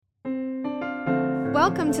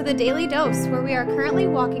Welcome to the Daily Dose, where we are currently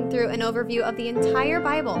walking through an overview of the entire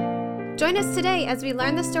Bible. Join us today as we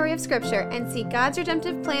learn the story of Scripture and see God's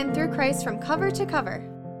redemptive plan through Christ from cover to cover.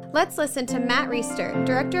 Let's listen to Matt Reisetter,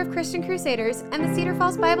 Director of Christian Crusaders and the Cedar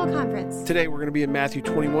Falls Bible Conference. Today we're going to be in Matthew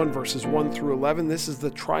 21, verses 1 through 11. This is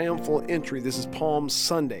the Triumphal entry. This is Palm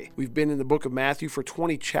Sunday. We've been in the book of Matthew for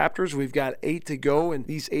 20 chapters. We've got 8 to go, and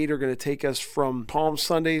these 8 are going to take us from Palm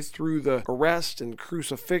Sunday through the arrest and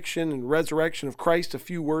crucifixion and resurrection of Christ, a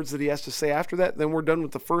few words that he has to say after that. Then we're done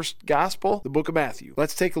with the first gospel, the book of Matthew.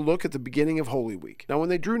 Let's take a look at the beginning of Holy Week. Now when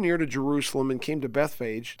they drew near to Jerusalem and came to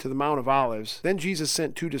Bethphage, to the Mount of Olives, then Jesus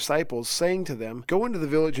sent 2 disciples, saying to them, "Go into the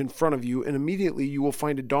village in front of you, and immediately you will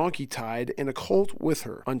find a donkey tied and a colt with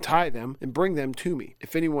her. Untie them and bring them to me.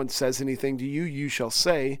 If anyone says anything to you, you shall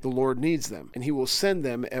say, 'The Lord needs them,' and he will send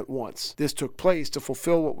them at once." This took place to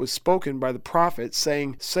fulfill what was spoken by the prophet,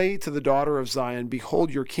 saying, "Say to the daughter of Zion, Behold,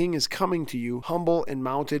 your king is coming to you, humble and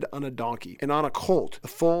mounted on a donkey, and on a colt, the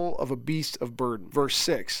foal of a beast of burden." Verse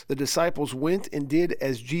 6, the disciples went and did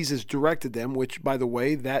as Jesus directed them, which, by the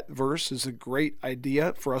way, that verse is a great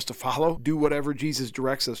idea for us to follow. Do whatever Jesus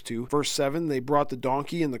directs us to. Verse 7, they brought the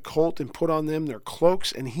donkey and the colt and put on them their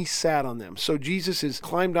cloaks, and he sat on them. So Jesus has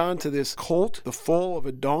climbed onto this colt, the foal of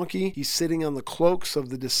a donkey. He's sitting on the cloaks of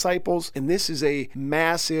the disciples, and this is a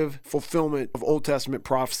massive fulfillment of Old Testament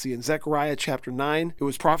prophecy. In Zechariah chapter 9, it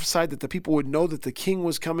was prophesied that the people would know that the king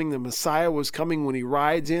was coming, the Messiah was coming, when he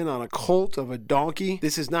rides in on a colt of a donkey.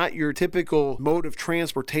 This is not your typical mode of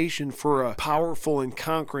transportation for a powerful and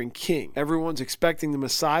conquering king. Everyone's expecting the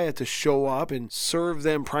Messiah to show up and serve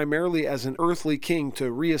them primarily as an earthly king,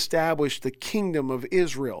 to reestablish the kingdom of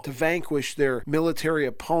Israel, to vanquish their military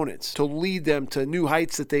opponents, to lead them to new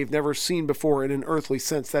heights that they've never seen before in an earthly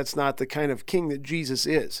sense. That's not the kind of king that Jesus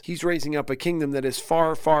is. He's raising up a kingdom that is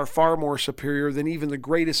far, far, far more superior than even the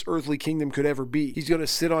greatest earthly kingdom could ever be. He's going to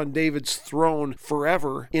sit on David's throne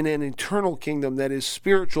forever in an eternal kingdom that is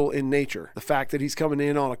spiritual in nature. The fact that he's coming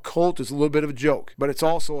in on a colt is a little bit of a joke, but it's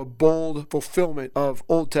also a bold fulfillment of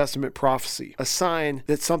Old Testament prophecy, a sign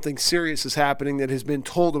that something serious is happening that has been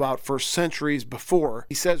told about for centuries before.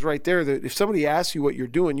 He says right there that if somebody asks you what you're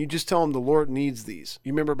doing, you just tell them the Lord needs these.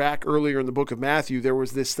 You remember back earlier in the book of Matthew, there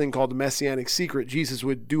was this thing called the Messianic secret. Jesus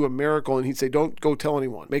would do a miracle and he'd say, "Don't go tell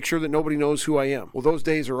anyone. Make sure that nobody knows who I am." Well, those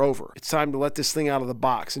days are over. It's time to let this thing out of the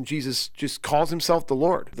box. And Jesus just calls himself the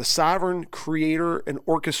Lord, the sovereign creator and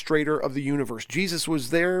orchestrator of the universe. Jesus was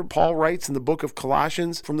there. Paul writes in the book of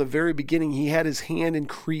Colossians, from the very beginning, he had his hand in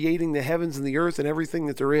creating the heavens and the earth and everything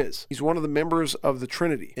that there is. He's one of the members of the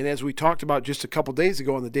Trinity. And as we talked about just a couple days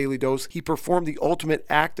ago on the Daily Dose, he performed the ultimate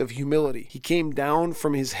act of humility. He came down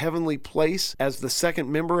from his heavenly place as the second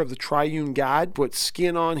member of the triune God, put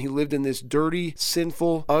skin on. He lived in this dirty,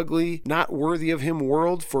 sinful, ugly, not worthy of him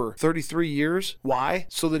world for 33 years. Why?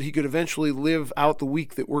 So that he could eventually live out the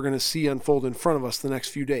week that we're going to see unfold in front of us the next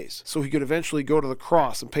few days. So he could eventually go to the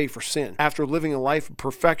cross and pay for sin. After living a life of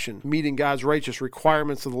perfection, meeting God's righteous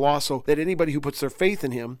requirements of the law, so that anybody who puts their faith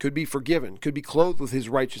in him could be forgiven, could be clothed with his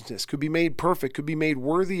righteousness, could be made perfect, could be made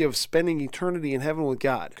worthy of spending eternity in heaven with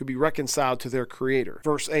God, could be reconciled to their Creator.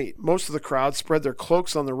 Verse 8, most of the crowd spread their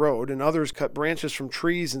cloaks on the road, and others cut branches from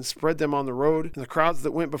trees and spread them on the road. And the crowds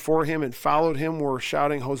that went before him and followed him were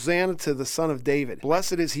shouting, "Hosanna to the Son of David.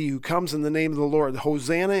 Blessed is he who comes in the name of the Lord.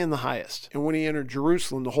 Hosanna in the highest." And when he entered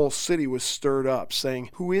Jerusalem, the whole city was stirred up, saying,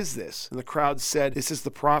 "Who is this?" And the crowd said, "This is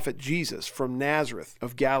the prophet Jesus from Nazareth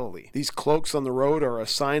of Galilee." These cloaks on the road are a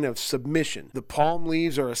sign of submission. The palm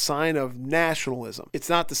leaves are a sign of nationalism. It's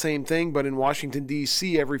not the same thing, but in Washington,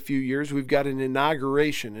 D.C., every few years, we've got an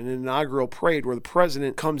inauguration, an inaugural parade where the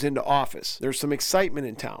president comes into office. There's some excitement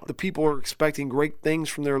in town. The people are expecting great things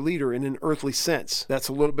from their leader in an earthly sense. That's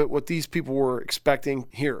a little bit what these people were expecting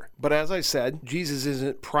here. But as I said, Jesus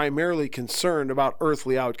isn't primarily concerned about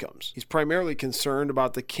earthly outcomes. He's primarily concerned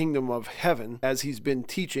about the kingdom of heaven, as he's been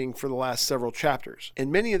teaching for the last several chapters.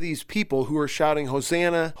 And many of these people who are shouting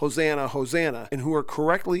Hosanna, Hosanna, Hosanna, and who are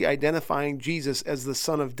correctly identifying Jesus as the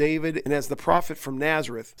Son of David and as the prophet from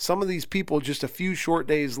Nazareth, some of these people just a few short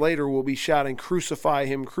days later will be shouting, "Crucify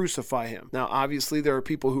him, crucify him." Now, obviously, there are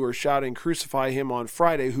people who are shouting, "Crucify him" on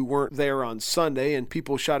Friday who weren't there on Sunday, and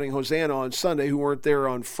people shouting Hosanna on Sunday who weren't there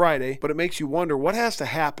on Friday. But it makes you wonder what has to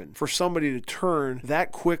happen for somebody to turn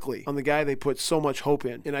that quickly on the guy they put so much hope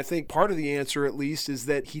in. And I think part of the answer, at least, is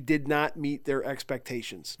that he did not meet their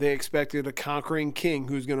expectations. They expected a conquering king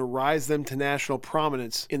who's going to rise them to national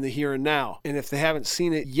prominence in the here and now. And if they haven't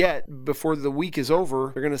seen it yet, before the week is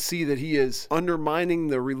over, they're going to see that he is undermining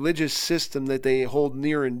the religious system that they hold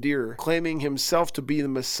near and dear, claiming himself to be the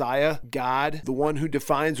Messiah, God, the one who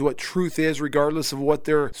defines what truth is, regardless of what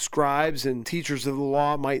their scribes and teachers of the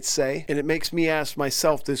law might say. And it makes me ask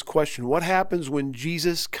myself this question: what happens when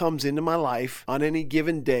Jesus comes into my life on any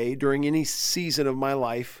given day, during any season of my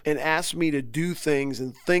life, and asks me to do things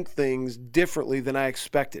and think things differently than I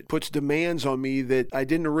expected, puts demands on me that I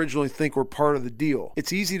didn't originally think were part of the deal?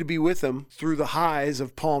 It's easy to be with him through the highs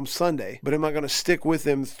of Palm Sunday, but am I going to stick with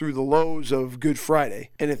him through the lows of Good Friday?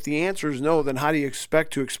 And if the answer is no, then how do you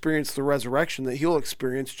expect to experience the resurrection that he'll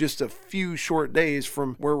experience just a few short days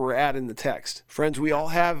from where we're at in the text? Friends, we all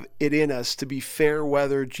have it in us to be fair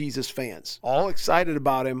weather Jesus fans, all excited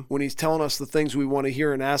about him when he's telling us the things we want to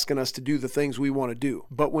hear and asking us to do the things we want to do.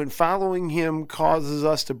 But when following him causes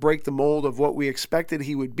us to break the mold of what we expected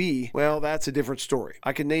he would be, well, that's a different story.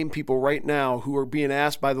 I can name people right now who are being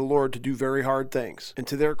asked by the Lord to do very hard things. And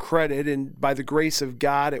to their credit, and by the grace of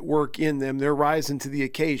God at work in them, they're rising to the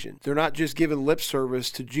occasion. They're not just giving lip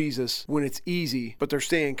service to Jesus when it's easy, but they're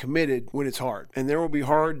staying committed when it's hard. And there will be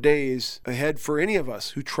hard days ahead for any of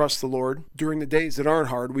us who trust the Lord. During the days that aren't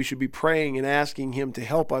hard, we should be praying and asking him to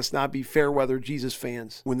help us not be fair weather Jesus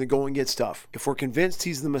fans when the going gets tough. If we're convinced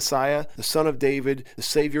he's the Messiah, the Son of David, the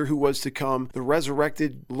Savior who was to come, the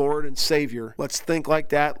resurrected Lord and Savior, let's think like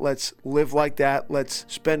that. Let's live like that. Let's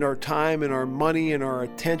spend our time and our money and our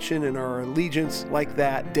attention and our allegiance like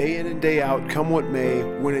that, day in and day out, come what may,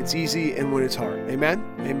 when it's easy and when it's hard. Amen?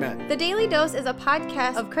 Amen. The Daily Dose is a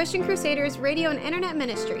podcast of Christian Crusaders radio and internet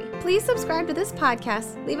ministry. Please subscribe to this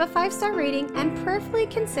podcast, leave a 5-star rating, and prayerfully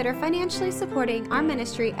consider financially supporting our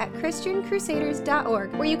ministry at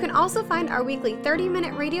ChristianCrusaders.org, where you can also find our weekly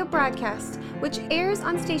 30-minute radio broadcast, which airs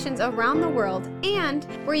on stations around the world, and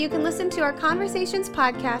where you can listen to our Conversations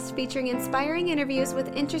podcast featuring inspiring interviews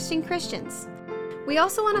with interesting Christians. We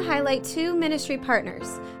also want to highlight 2 ministry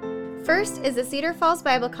partners. First is the Cedar Falls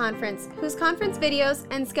Bible Conference, whose conference videos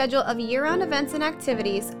and schedule of year-round events and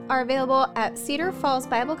activities are available at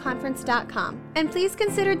cedarfallsbibleconference.com. And please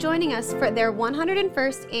consider joining us for their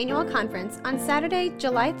 101st annual conference on Saturday,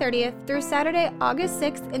 July 30th through Saturday, August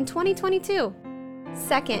 6th in 2022.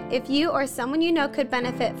 Second, if you or someone you know could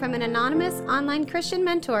benefit from an anonymous online Christian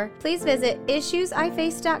mentor, please visit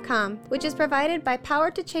issuesiface.com, which is provided by Power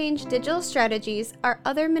to Change Digital Strategies, our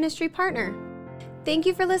other ministry partner. Thank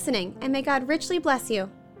you for listening, and may God richly bless you.